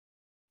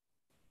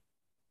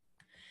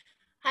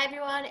Hi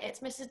everyone, it's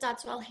Mrs.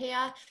 Dadswell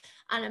here,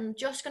 and I'm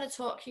just going to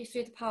talk you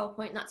through the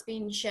PowerPoint that's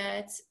been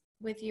shared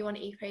with you on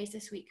ePraise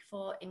this week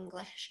for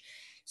English.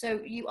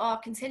 So you are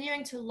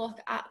continuing to look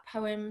at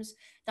poems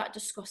that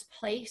discuss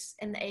place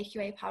in the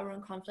AQA Power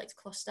and Conflict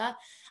cluster,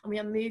 and we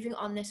are moving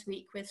on this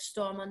week with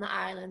Storm on the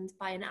Island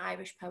by an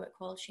Irish poet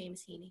called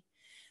Seamus Heaney.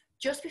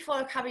 Just before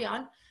I carry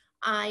on,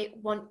 I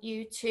want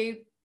you to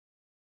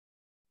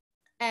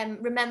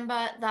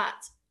remember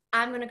that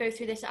I'm going to go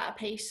through this at a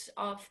pace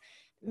of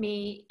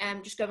me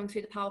just going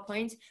through the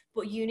PowerPoint,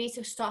 but you need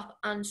to stop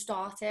and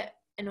start it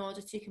in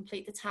order to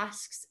complete the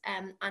tasks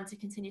and to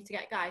continue to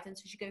get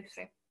guidance as you go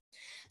through.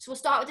 So we'll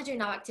start with the do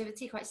now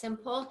activity, quite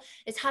simple.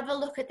 It's have a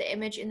look at the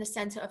image in the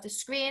center of the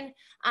screen,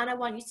 and I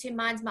want you to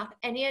mind map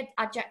any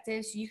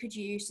adjectives you could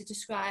use to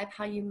describe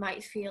how you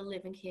might feel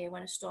living here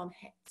when a storm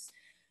hits.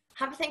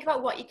 Have a think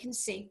about what you can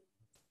see.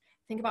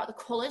 Think about the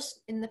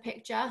colours in the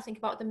picture, think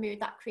about the mood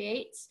that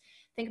creates.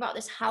 Think about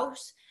this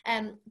house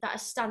that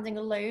is standing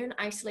alone,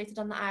 isolated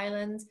on the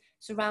island,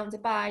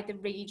 surrounded by the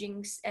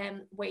raging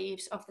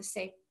waves of the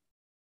sea.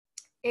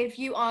 If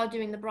you are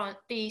doing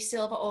the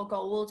silver or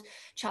gold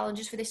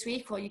challenges for this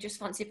week, or you just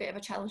fancy a bit of a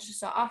challenge to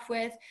start off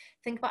with,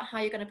 think about how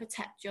you're going to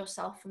protect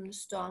yourself from the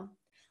storm.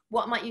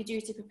 What might you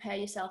do to prepare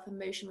yourself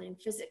emotionally and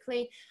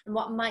physically? And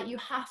what might you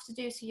have to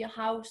do to your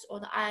house or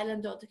the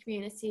island or the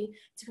community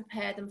to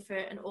prepare them for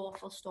an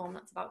awful storm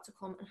that's about to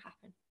come and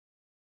happen?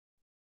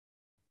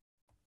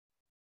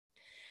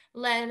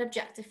 Learning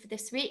objective for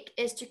this week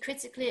is to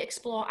critically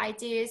explore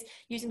ideas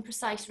using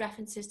precise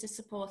references to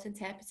support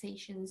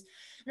interpretations.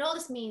 And all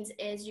this means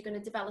is you're going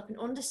to develop an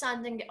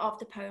understanding of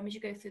the poem as you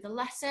go through the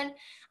lesson,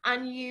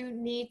 and you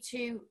need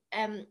to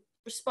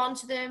respond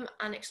to them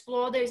and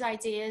explore those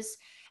ideas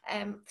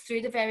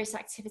through the various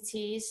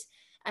activities.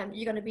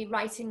 You're going to be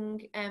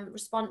writing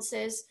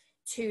responses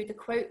to the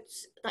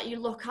quotes that you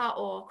look at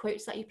or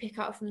quotes that you pick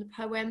out from the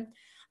poem,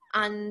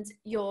 and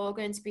you're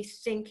going to be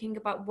thinking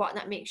about what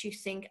that makes you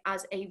think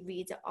as a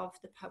reader of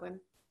the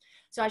poem.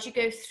 So as you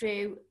go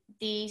through,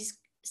 these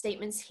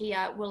statements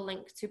here will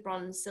link to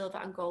bronze, silver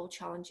and gold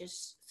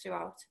challenges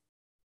throughout.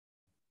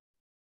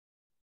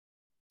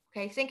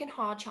 Okay, thinking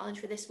hard challenge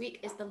for this week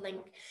is the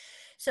link.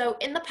 So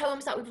in the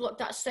poems that we've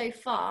looked at so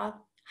far,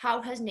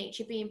 how has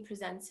nature been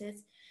presented?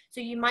 So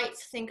you might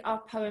think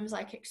of poems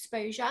like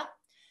Exposure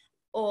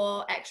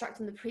or Extract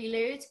from the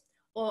Prelude,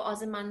 or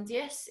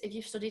Ozymandias, if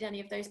you've studied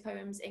any of those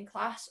poems in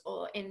class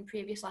or in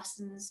previous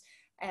lessons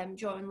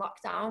during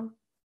lockdown.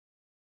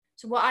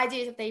 So what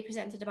ideas have they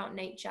presented about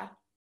nature?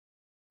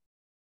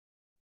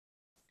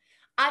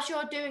 As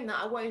you're doing that,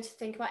 I want you to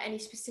think about any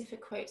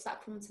specific quotes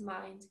that come to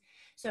mind.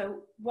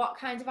 So what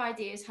kind of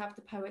ideas have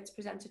the poets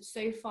presented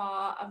so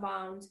far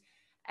around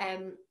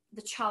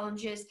the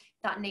challenges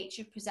that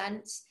nature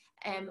presents,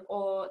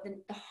 or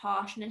the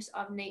harshness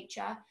of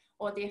nature,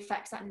 or the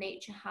effects that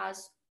nature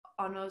has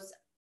on us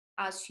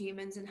as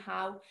humans, and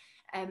how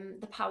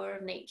the power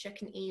of nature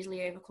can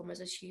easily overcome us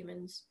as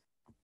humans.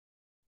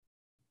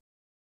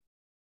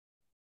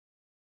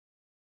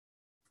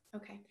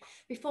 Okay,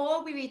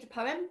 before we read the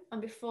poem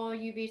and before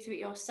you read through it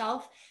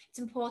yourself, it's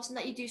important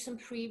that you do some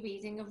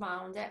pre-reading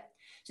around it.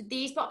 So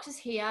these boxes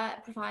here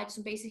provide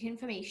some basic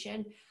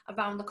information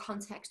around the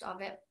context of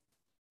it.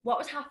 What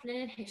was happening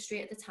in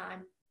history at the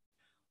time?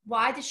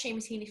 Why did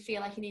Seamus Heaney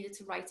feel like he needed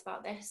to write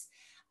about this?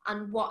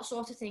 And what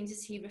sort of things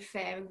is he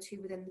referring to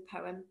within the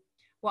poem?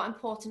 What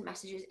important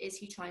messages is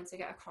he trying to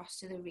get across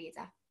to the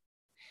reader?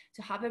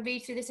 So have a read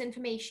through this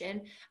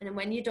information, and then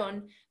when you're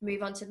done,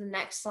 move on to the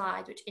next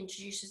slide, which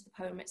introduces the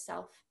poem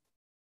itself.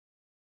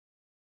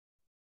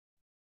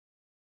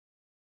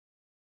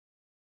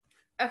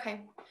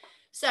 Okay,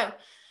 so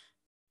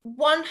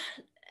one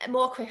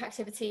more quick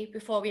activity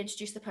before we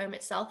introduce the poem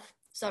itself.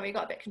 Sorry,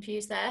 got a bit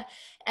confused there.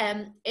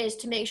 Is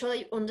to make sure that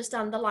you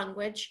understand the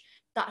language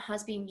that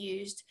has been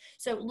used.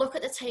 So look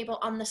at the table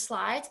on the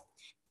slide.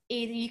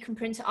 Either you can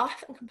print it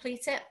off and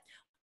complete it,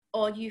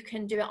 or you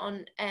can do it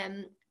on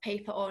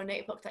paper or a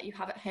notebook that you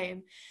have at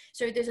home.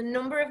 So there's a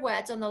number of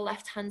words on the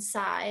left-hand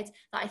side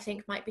that I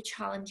think might be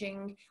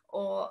challenging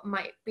or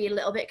might be a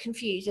little bit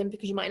confusing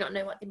because you might not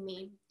know what they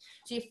mean.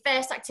 So your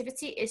first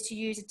activity is to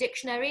use a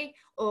dictionary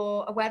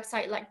or a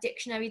website like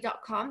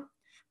dictionary.com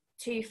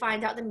to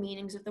find out the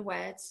meanings of the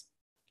words.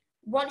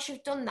 Once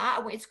you've done that,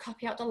 I want you to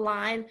copy out the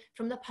line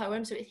from the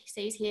poem. So it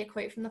says here,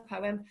 quote from the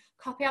poem,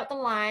 copy out the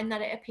line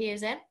that it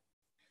appears in,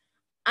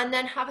 and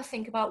then have a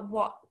think about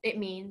what it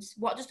means.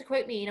 What does the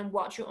quote mean, and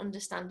what's your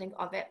understanding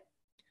of it?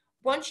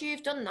 Once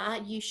you've done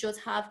that, you should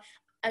have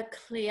a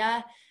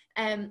clear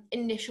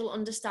initial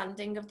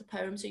understanding of the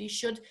poem. So you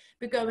should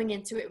be going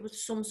into it with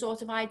some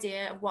sort of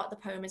idea of what the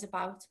poem is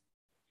about.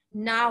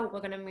 Now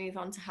we're going to move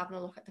on to having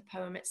a look at the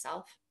poem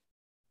itself.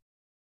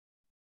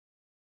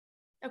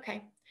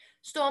 Okay,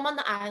 Storm on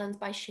the Island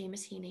by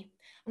Seamus Heaney.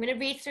 I'm going to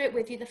read through it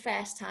with you the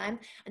first time,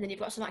 and then you've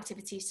got some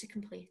activities to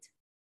complete.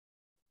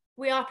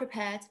 We are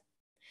prepared.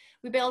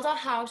 We build our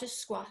houses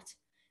squat,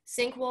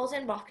 sink walls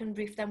in rock and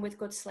roof them with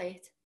good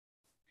slate.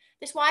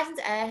 This wizened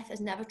earth has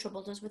never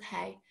troubled us with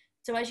hay,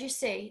 so as you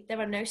see, there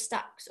are no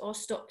stacks or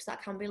stucks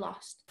that can be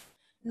lost.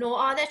 Nor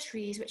are there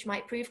trees which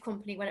might prove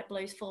company when it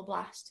blows full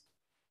blast.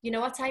 You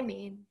know what I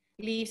mean?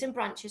 Leaves and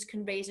branches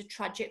can raise a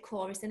tragic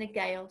chorus in a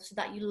gale so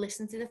that you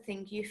listen to the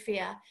thing you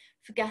fear,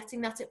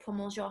 forgetting that it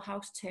pummels your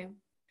house too.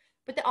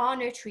 But there are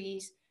no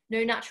trees,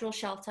 no natural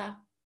shelter.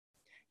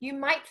 You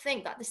might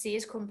think that the sea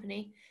is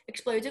company,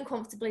 exploding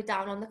comfortably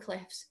down on the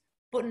cliffs,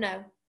 but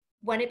no.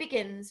 When it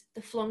begins,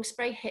 the flung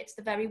spray hits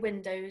the very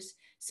windows,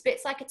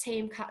 spits like a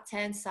tame cat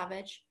turned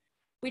savage.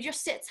 We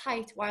just sit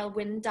tight while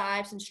wind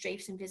dives and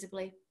strafes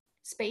invisibly.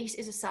 Space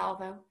is a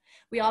salvo.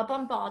 We are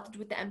bombarded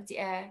with the empty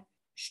air.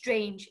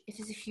 Strange, it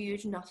is a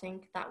huge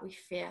nothing that we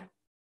fear.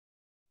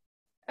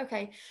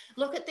 Okay,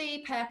 look at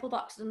the purple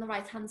boxes on the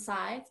right-hand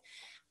side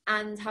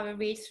and have a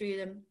read through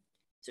them.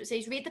 So it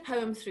says, read the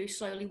poem through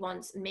slowly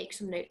once and make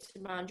some notes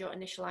around your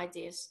initial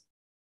ideas.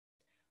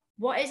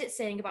 What is it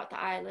saying about the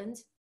island?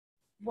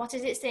 What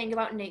is it saying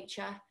about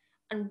nature?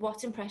 And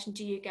what impression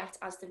do you get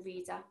as the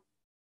reader?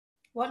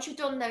 Once you've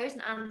done those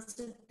and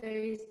answered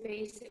those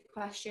basic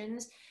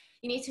questions,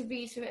 you need to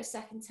read through it a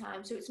second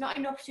time. So it's not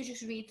enough to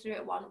just read through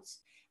it once.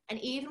 And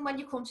even when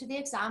you come to the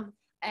exam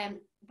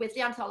with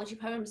the anthology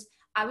poems,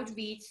 I would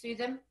read through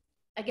them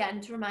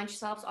again to remind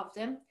yourselves of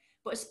them.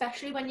 But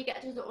especially when you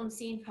get to the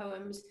unseen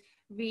poems,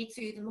 read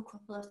through them a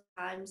couple of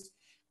times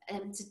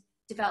to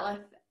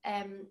develop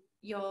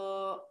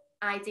your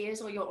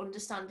ideas or your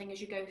understanding as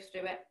you go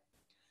through it.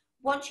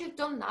 Once you've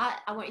done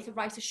that, I want you to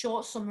write a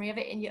short summary of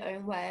it in your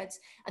own words,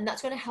 and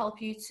that's going to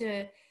help you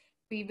to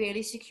be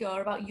really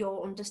secure about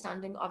your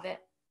understanding of it.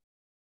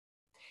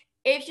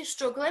 If you're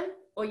struggling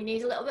or you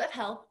need a little bit of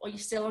help or you're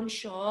still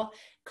unsure,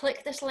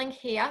 click this link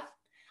here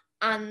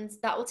and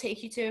that will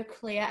take you to a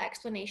clear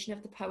explanation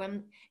of the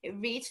poem. It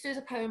reads through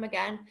the poem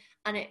again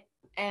and it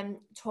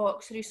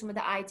talks through some of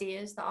the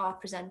ideas that are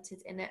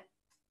presented in it.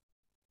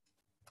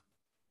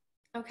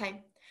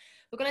 Okay,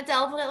 we're going to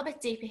delve a little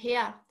bit deeper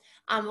here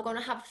and we're going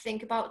to have a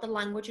think about the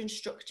language and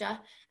structure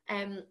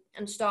and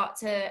start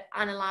to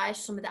analyse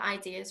some of the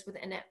ideas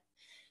within it.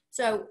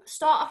 So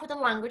start off with the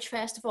language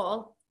first of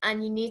all,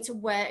 and you need to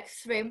work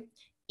through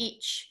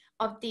each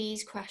of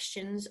these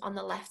questions on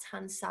the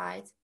left-hand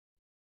side.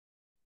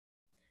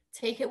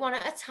 Take it one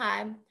at a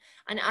time,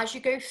 and as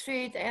you go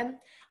through them,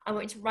 I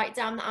want you to write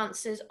down the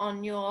answers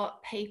on your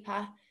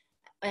paper,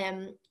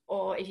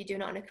 or if you're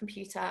doing it on a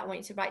computer, I want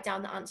you to write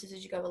down the answers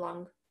as you go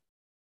along.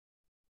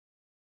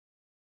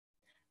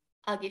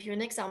 I'll give you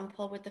an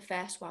example with the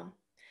first one.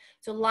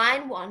 So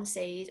line 1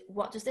 says,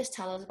 what does this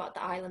tell us about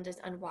the islanders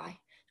and why?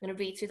 I'm going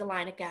to read through the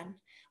line again.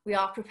 We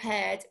are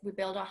prepared, we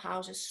build our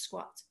houses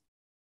squat.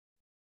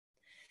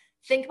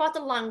 Think about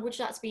the language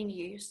that's being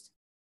used.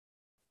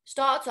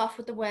 Starts off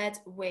with the word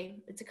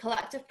we. It's a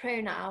collective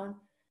pronoun.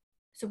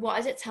 So what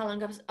is it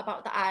telling us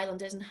about the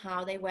islanders and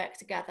how they work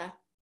together?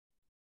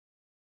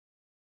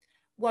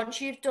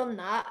 Once you've done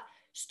that,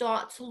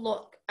 start to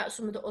look at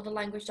some of the other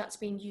language that's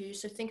being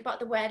used. So think about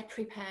the word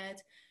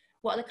prepared.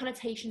 What are the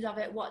connotations of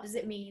it? What does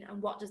it mean?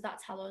 And what does that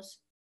tell us?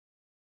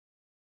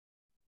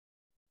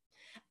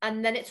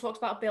 And then it talks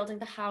about building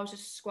the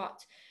houses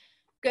squat.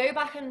 Go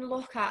back and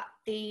look at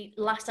the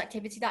last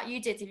activity that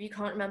you did if you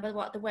can't remember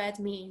what the word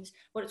means.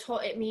 What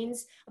it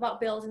means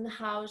about building the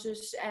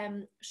houses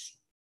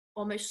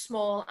almost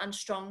small and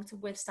strong to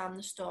withstand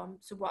the storm.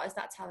 So what is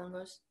that telling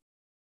us?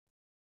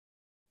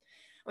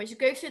 I want you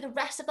to go through the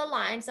rest of the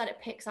lines that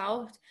it picks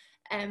out,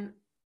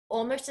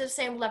 almost to the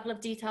same level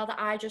of detail that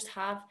I just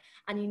have,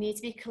 and you need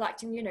to be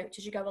collecting your notes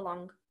as you go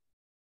along.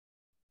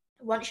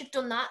 Once you've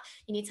done that,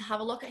 you need to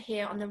have a look at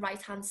here on the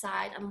right hand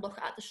side and look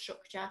at the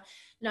structure.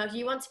 Now, if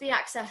you want to be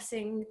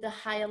accessing the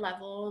higher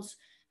levels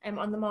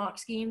on the mark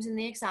schemes in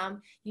the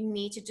exam, you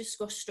need to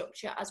discuss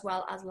structure as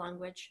well as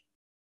language.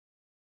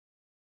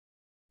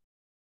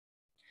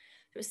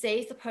 So it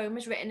says the poem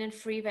is written in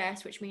free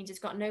verse, which means it's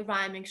got no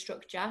rhyming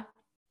structure.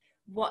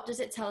 What does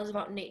it tell us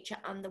about nature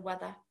and the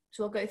weather?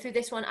 So we'll go through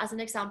this one as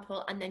an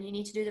example, and then you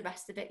need to do the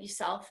rest of it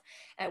yourself,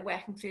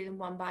 working through them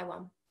one by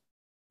one.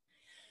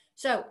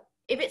 So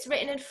if it's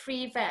written in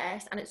free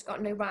verse and it's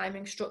got no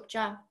rhyming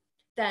structure,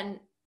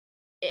 then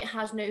it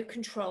has no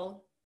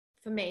control.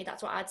 For me,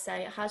 that's what I'd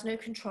say. It has no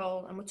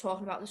control, and we're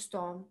talking about the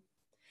storm.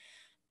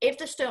 If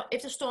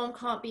the storm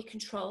can't be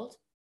controlled,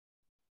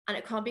 and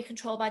it can't be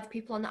controlled by the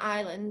people on the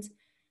island,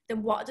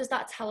 then what does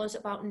that tell us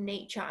about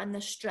nature and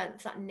the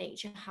strength that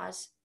nature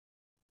has?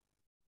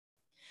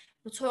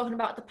 We're talking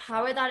about the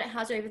power that it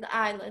has over the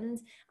island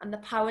and the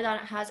power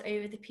that it has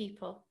over the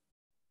people.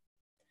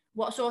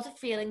 What sort of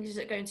feelings is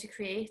it going to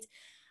create,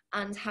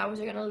 and how is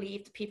it going to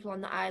leave the people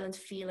on the island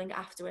feeling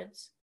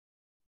afterwards?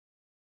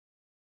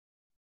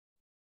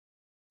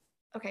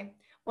 Okay,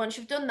 once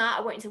you've done that,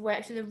 I want you to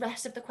work through the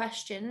rest of the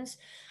questions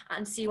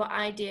and see what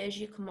ideas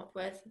you come up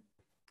with.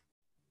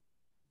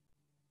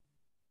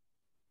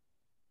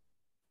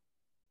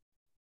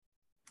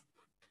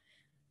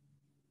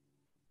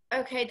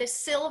 Okay, the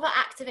silver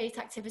activate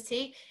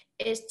activity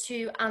is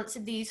to answer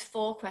these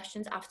 4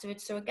 questions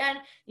afterwards. So again,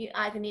 you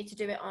either need to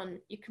do it on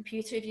your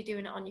computer if you're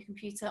doing it on your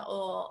computer,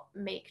 or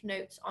make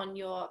notes on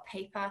your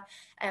paper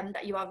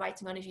that you are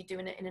writing on if you're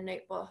doing it in a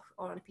notebook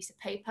or on a piece of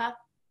paper.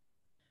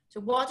 So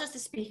what does the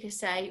speaker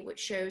say which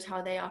shows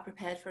how they are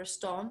prepared for a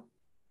storm?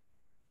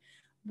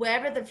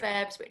 Where are the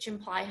verbs which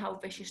imply how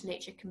vicious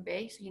nature can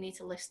be? So you need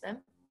to list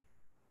them.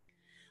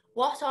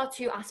 What are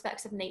two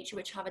aspects of nature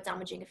which have a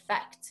damaging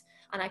effect?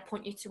 And I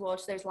point you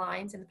towards those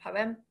lines in the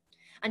poem.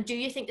 And do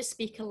you think the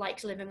speaker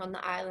likes living on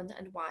the island,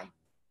 and why?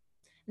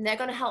 And they're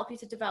going to help you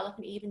to develop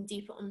an even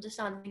deeper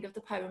understanding of the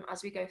poem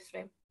as we go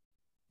through.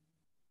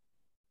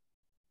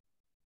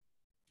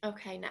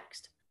 Okay,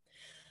 next.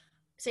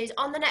 It says,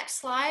 on the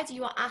next slide,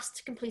 you are asked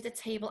to complete a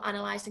table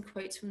analysing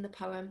quotes from the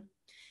poem.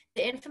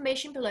 The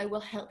information below will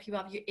help you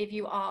if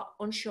you are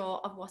unsure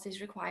of what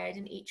is required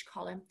in each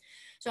column.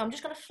 So I'm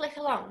just going to flick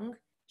along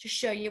to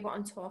show you what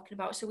I'm talking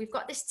about. So we've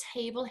got this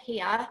table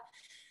here,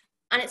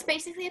 and it's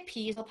basically a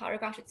Peasle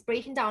paragraph. It's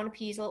breaking down a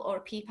Peasle or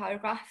a P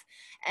paragraph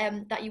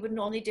that you would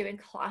normally do in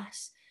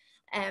class.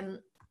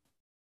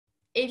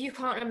 If you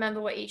can't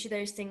remember what each of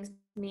those things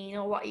mean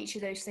or what each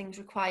of those things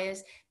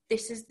requires,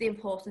 this is the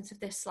importance of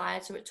this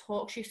slide. So it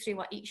talks you through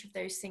what each of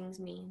those things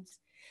means.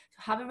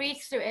 So have a read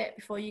through it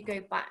before you go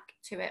back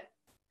to it.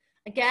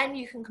 Again,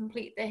 you can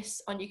complete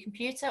this on your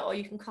computer, or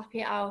you can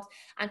copy it out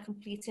and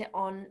complete it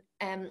on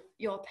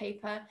your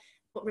paper.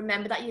 But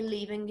remember that you're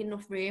leaving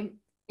enough room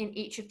in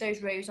each of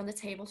those rows on the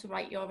table to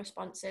write your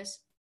responses.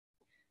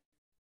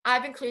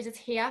 I've included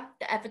here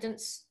the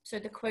evidence, so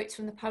the quotes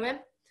from the poem,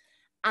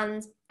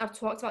 and I've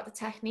talked about the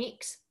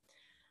techniques.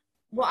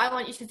 What I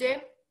want you to do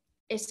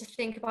is to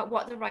think about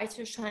what the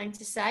writer is trying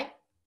to say.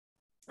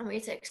 I want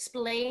you to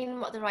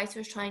explain what the writer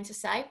is trying to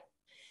say.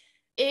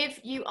 If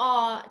you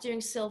are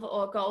doing silver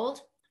or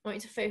gold, I want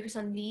you to focus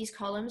on these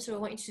columns. So I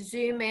want you to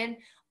zoom in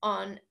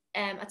on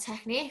a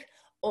technique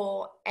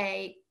or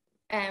a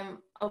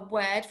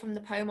word from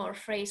the poem or a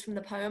phrase from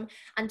the poem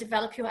and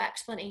develop your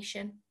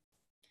explanation.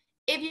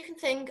 If you can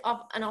think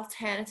of an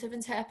alternative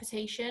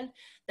interpretation,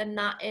 then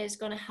that is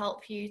going to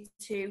help you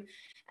to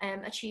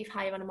achieve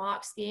higher on a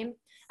mark scheme.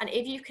 And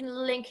if you can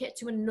link it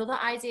to another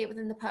idea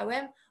within the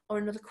poem or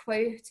another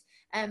quote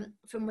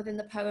from within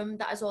the poem,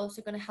 that is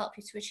also going to help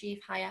you to achieve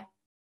higher.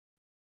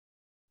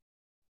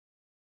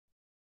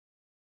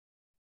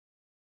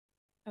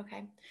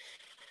 Okay.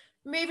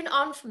 Moving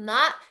on from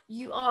that,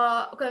 you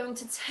are going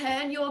to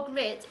turn your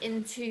grid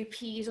into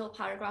Peasle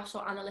paragraphs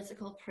or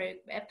analytical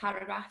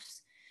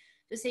paragraphs.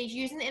 So it says,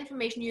 using the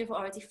information you've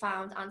already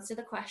found, answer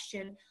the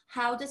question,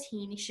 how does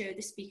Heaney show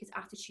the speaker's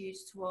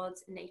attitudes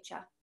towards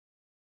nature?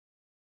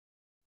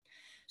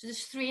 So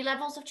there's 3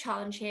 levels of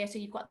challenge here. So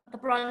you've got the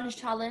bronze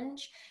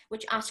challenge,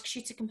 which asks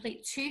you to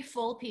complete 2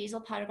 full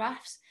Peasle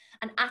paragraphs,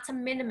 and at a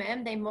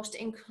minimum, they must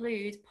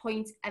include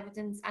point,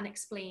 evidence, and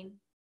explain.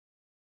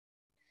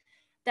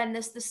 Then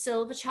there's the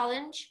silver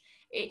challenge,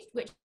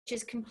 which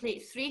is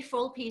complete 3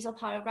 full Peasle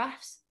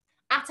paragraphs.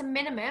 At a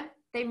minimum,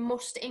 they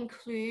must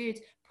include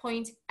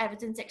point,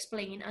 evidence,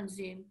 explain, and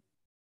zoom.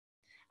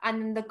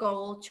 And then the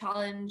gold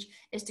challenge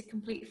is to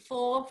complete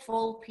 4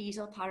 full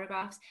Peasle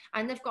paragraphs,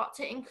 and they've got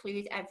to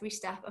include every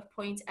step of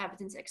point,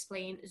 evidence,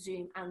 explain,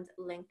 zoom, and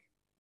link.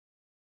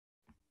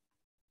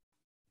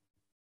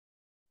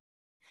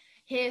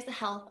 Here's the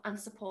help and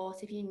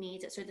support if you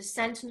need it. So the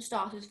sentence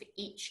starters for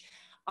each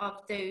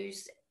of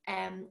those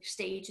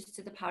stages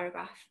to the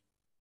paragraph.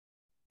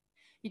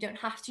 You don't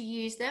have to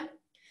use them.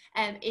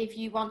 If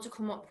you want to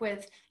come up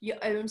with your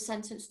own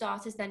sentence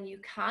starters, then you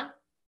can.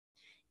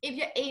 If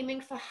you're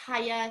aiming for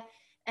higher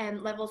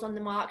levels on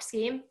the mark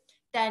scheme,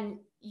 then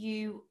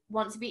you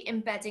want to be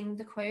embedding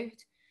the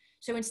quote.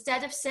 So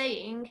instead of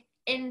saying,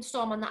 in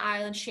Storm on the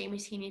Island,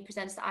 Seamus Heaney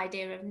presents the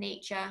idea of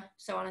nature,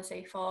 so on and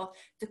so forth,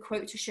 the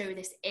quote to show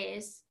this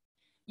is,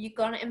 you're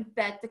going to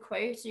embed the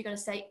quote. So you're going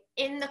to say,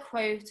 in the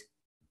quote,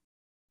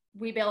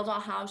 we build our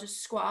houses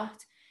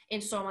squat. In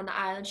Storm on the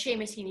Island,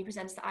 Seamus Heaney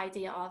presents the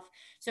idea of.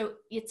 So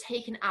you're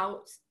taking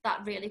out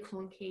that really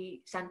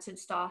clunky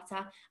sentence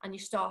starter and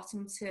you're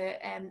starting to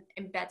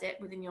embed it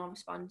within your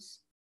response.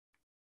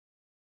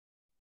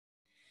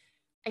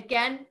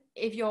 Again,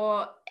 if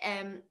you're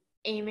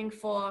aiming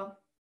for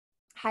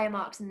higher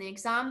marks in the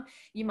exam,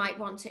 you might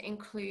want to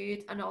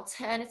include an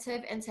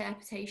alternative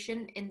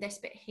interpretation in this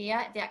bit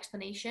here, the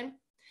explanation.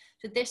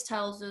 So this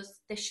tells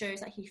us, this shows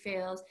that he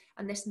feels,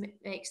 and this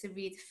makes the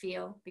reader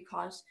feel,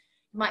 because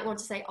you might want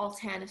to say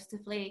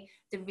alternatively,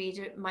 the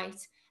reader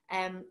might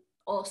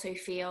also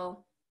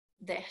feel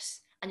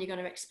this, and you're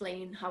going to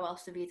explain how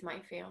else the reader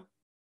might feel.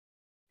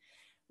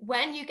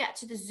 When you get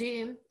to the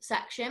zoom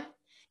section,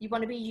 you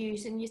want to be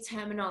using your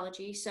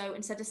terminology. So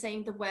instead of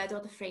saying the word or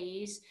the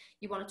phrase,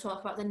 you want to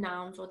talk about the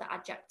nouns or the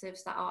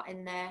adjectives that are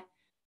in there.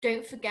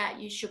 Don't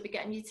forget, you should be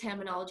getting your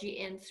terminology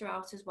in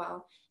throughout as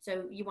well.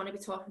 So you want to be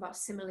talking about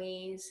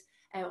similes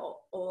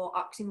or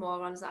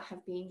oxymorons that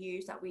have been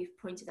used that we've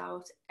pointed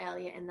out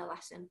earlier in the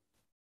lesson.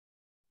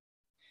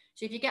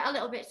 So if you get a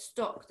little bit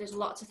stuck, there's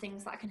lots of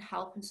things that can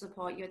help and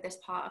support you at this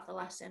part of the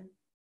lesson.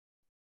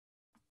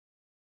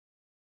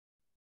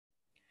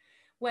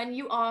 When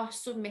you are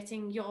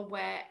submitting your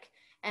work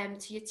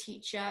to your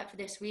teacher for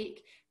this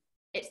week,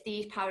 it's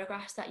these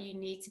paragraphs that you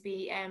need to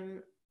be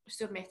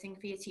submitting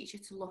for your teacher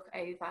to look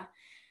over.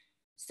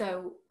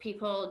 So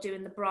people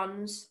doing the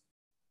bronze,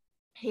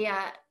 here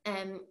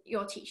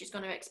your teacher's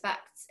going to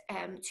expect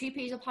 2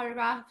 piece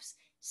paragraphs,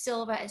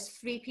 silver is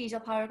 3 piece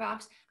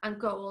paragraphs, and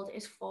gold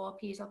is 4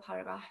 piece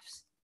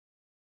paragraphs.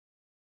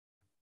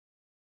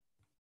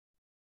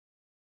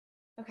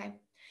 Okay,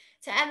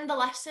 to end the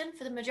lesson,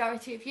 for the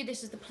majority of you,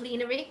 this is the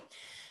plenary.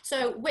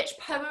 So which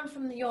poem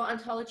from your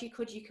anthology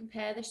could you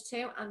compare this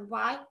to, and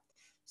why?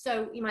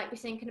 So you might be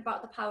thinking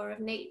about the power of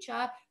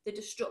nature, the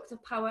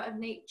destructive power of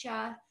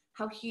nature,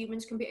 how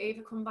humans can be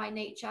overcome by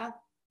nature.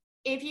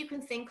 If you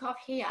can think of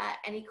here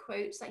any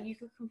quotes that you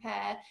could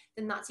compare,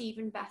 then that's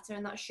even better,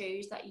 and that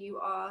shows that you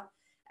are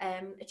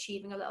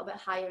achieving a little bit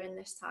higher in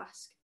this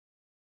task.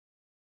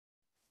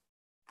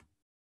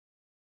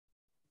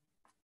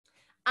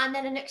 And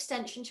then an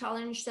extension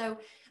challenge. So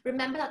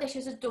remember that this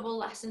is a double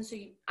lesson, so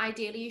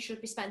ideally you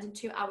should be spending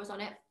 2 hours on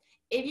it.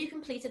 If you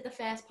completed the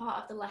first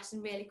part of the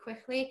lesson really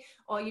quickly,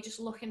 or you're just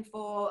looking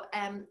for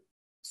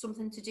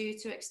something to do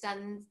to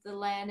extend the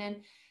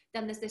learning,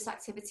 then there's this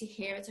activity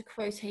here. It's a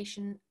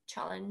quotation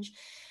challenge.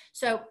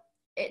 So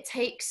it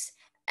takes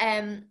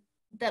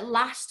the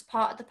last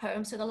part of the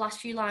poem, so the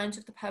last few lines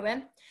of the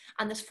poem,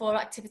 and there's 4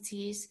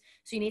 activities.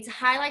 So you need to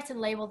highlight and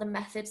label the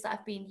methods that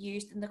have been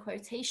used in the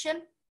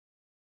quotation.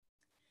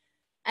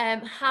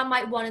 How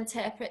might one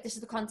interpret, this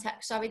is the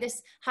context, sorry,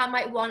 how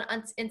might one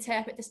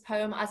interpret this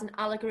poem as an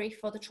allegory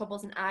for the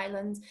Troubles in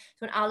Ireland?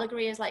 So an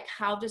allegory is like,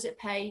 how does it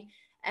pay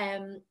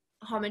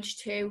homage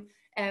to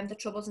the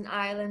Troubles in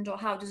Ireland, or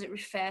how does it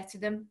refer to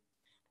them?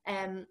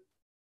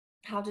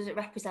 How does it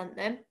represent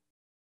them?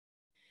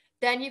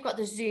 Then you've got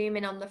the zoom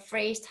in on the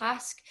phrase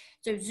task.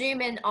 So zoom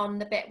in on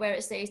the bit where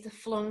it says the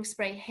flung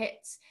spray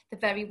hits the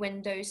very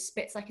windows,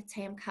 spits like a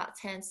tame cat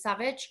turned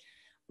savage.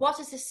 What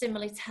does this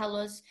simile tell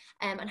us,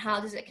 and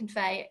how does it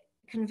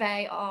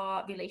convey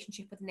our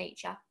relationship with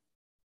nature?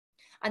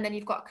 And then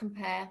you've got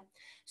compare.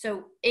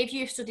 So if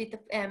you've studied the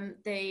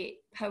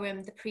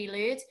poem, The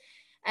Prelude,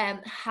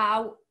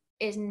 how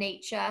does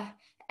nature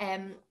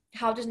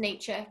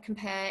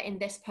compare in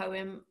this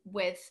poem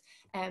with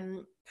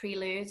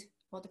Prelude,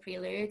 or The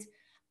Prelude?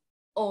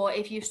 Or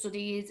if you've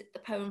studied the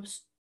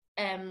poems,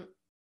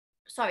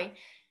 sorry,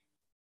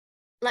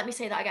 let me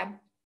say that again.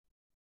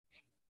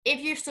 If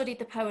you've studied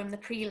the poem The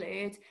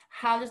Prelude,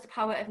 how does the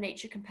power of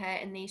nature compare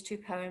in these 2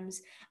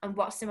 poems, and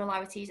what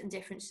similarities and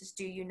differences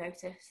do you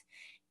notice?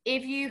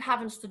 If you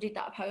haven't studied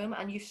that poem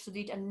and you've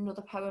studied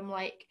another poem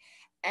like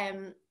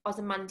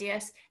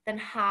Ozymandias, then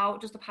how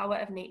does the power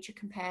of nature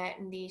compare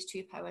in these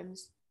 2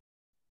 poems?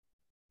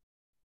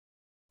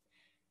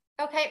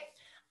 Okay,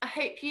 I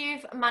hope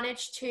you've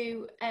managed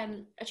to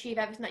achieve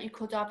everything that you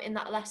could have in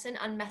that lesson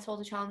and met all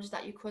the challenges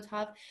that you could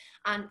have.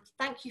 And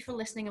thank you for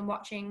listening and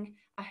watching.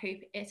 I hope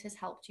it has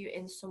helped you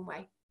in some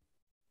way.